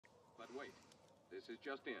wait. This is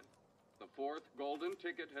just in. The fourth golden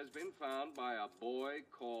ticket has been found by a boy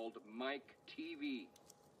called Mike Teavee.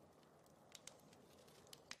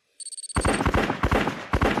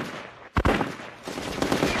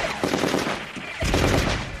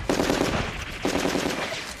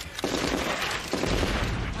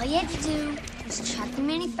 All you had to do was check the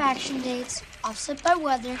manufacturing dates, offset by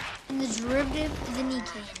weather, and the derivative of the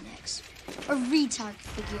Nikkei index. A retard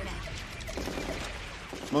could figure it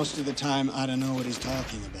out. Most of the time, I don't know what he's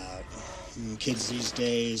talking about. Kids these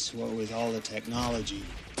days, what with all the technology.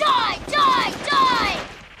 Die! Die! Die!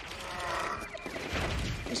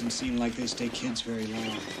 Doesn't seem like they stay kids very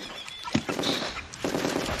long.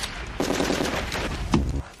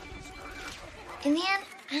 In the end,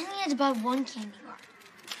 I only had to buy one candy bar.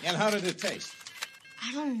 And how did it taste?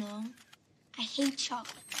 I don't know. I hate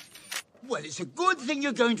chocolate. Well, it's a good thing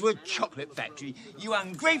you're going to a chocolate factory, you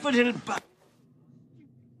ungrateful little butt.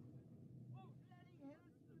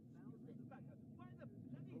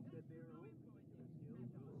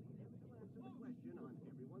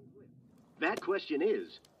 That question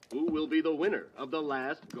is, who will be the winner of the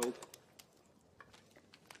last gold?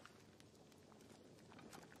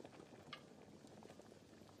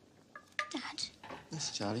 Dad,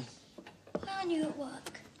 Yes, Charlie. why aren't you at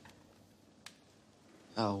work?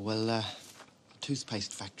 Oh, well, the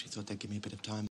toothpaste factory thought they'd give me a bit of time.